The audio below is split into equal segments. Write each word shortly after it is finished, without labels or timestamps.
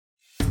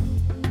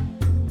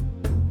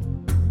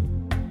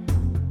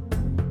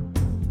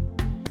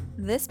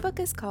This book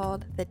is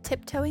called The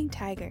Tiptoeing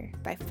Tiger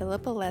by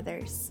Philippa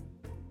Leathers.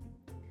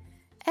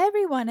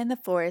 Everyone in the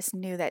forest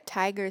knew that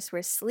tigers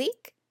were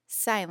sleek,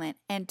 silent,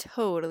 and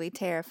totally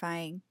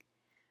terrifying.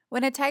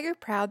 When a tiger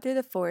prowled through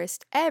the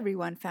forest,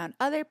 everyone found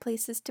other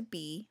places to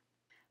be.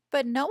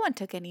 But no one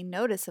took any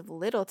notice of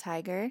Little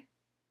Tiger.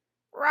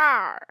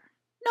 Roar!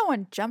 No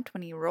one jumped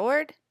when he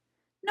roared.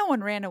 No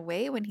one ran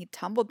away when he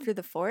tumbled through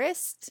the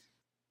forest.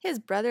 His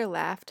brother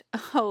laughed.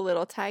 "Oh,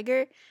 Little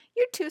Tiger,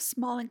 you're too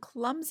small and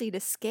clumsy to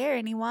scare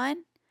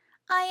anyone."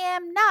 "I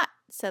am not,"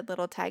 said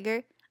Little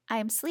Tiger. "I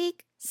am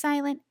sleek,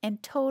 silent,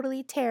 and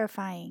totally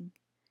terrifying."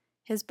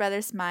 His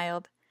brother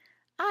smiled.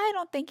 "I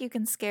don't think you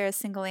can scare a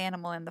single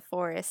animal in the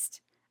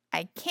forest."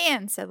 "I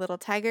can," said Little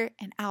Tiger,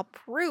 "and I'll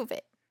prove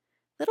it."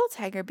 Little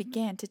Tiger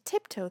began to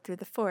tiptoe through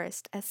the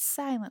forest as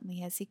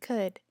silently as he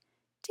could.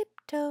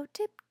 Tiptoe,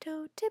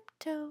 tiptoe,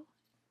 tiptoe.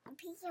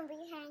 Peeking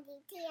behind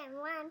the tree and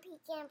one peeking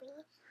behind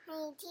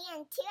the tree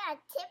and two are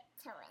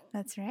tiptoeing.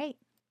 That's right.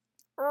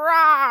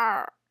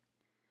 Roar!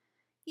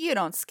 "You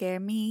don't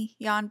scare me,"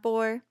 yawned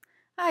Boar.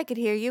 "I could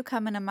hear you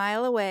coming a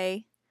mile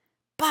away."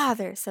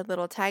 "Bother," said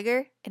Little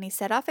Tiger, and he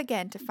set off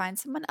again to find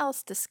someone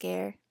else to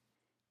scare.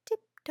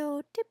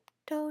 Tiptoe,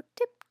 tiptoe,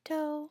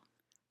 tiptoe.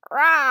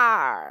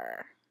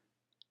 Roar!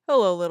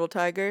 "Hello, Little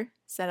Tiger,"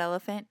 said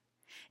Elephant.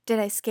 "Did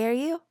I scare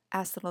you?"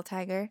 asked Little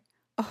Tiger.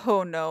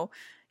 "Oh, no.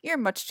 You're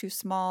much too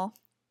small."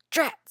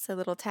 "Drat," said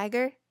Little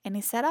Tiger, and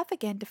he set off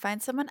again to find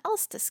someone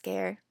else to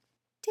scare.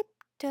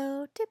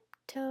 Tiptoe,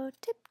 tiptoe,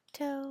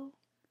 tiptoe.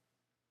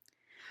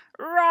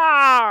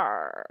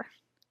 Roar!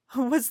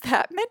 "Was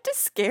that meant to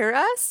scare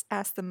us?"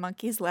 asked the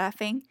monkeys,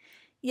 laughing.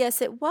 "Yes,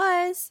 it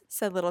was,"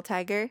 said Little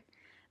Tiger.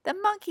 The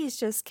monkeys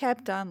just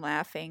kept on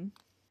laughing.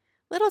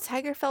 Little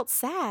Tiger felt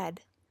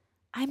sad.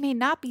 "I may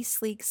not be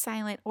sleek,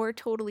 silent, or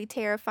totally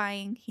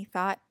terrifying," he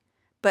thought,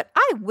 "but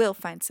I will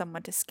find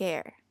someone to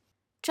scare."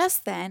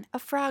 Just then a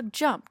frog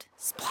jumped,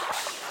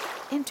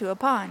 splash, into a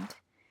pond.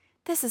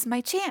 "This is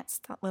my chance,"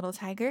 thought Little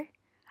Tiger.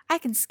 "I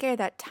can scare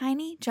that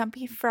tiny,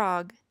 jumpy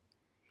frog."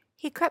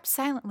 He crept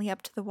silently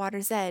up to the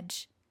water's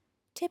edge.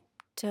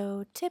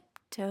 Tiptoe,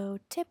 tiptoe,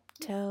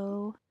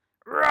 tiptoe.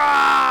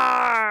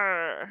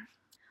 Roar!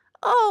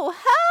 "Oh,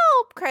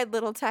 help!" cried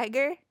Little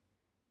Tiger.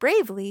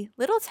 Bravely,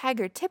 Little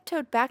Tiger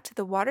tiptoed back to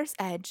the water's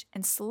edge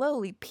and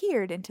slowly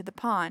peered into the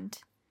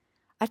pond.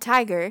 A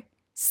tiger,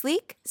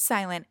 sleek,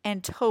 silent,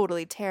 and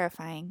totally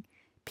terrifying,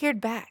 peered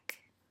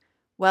back.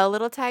 "Well,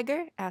 Little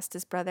Tiger," asked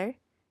his brother,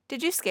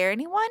 "did you scare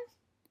anyone?"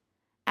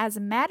 "As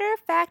a matter of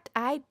fact,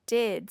 I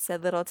did,"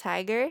 said Little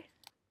Tiger.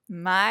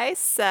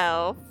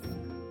 "Myself."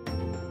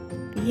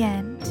 The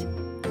end.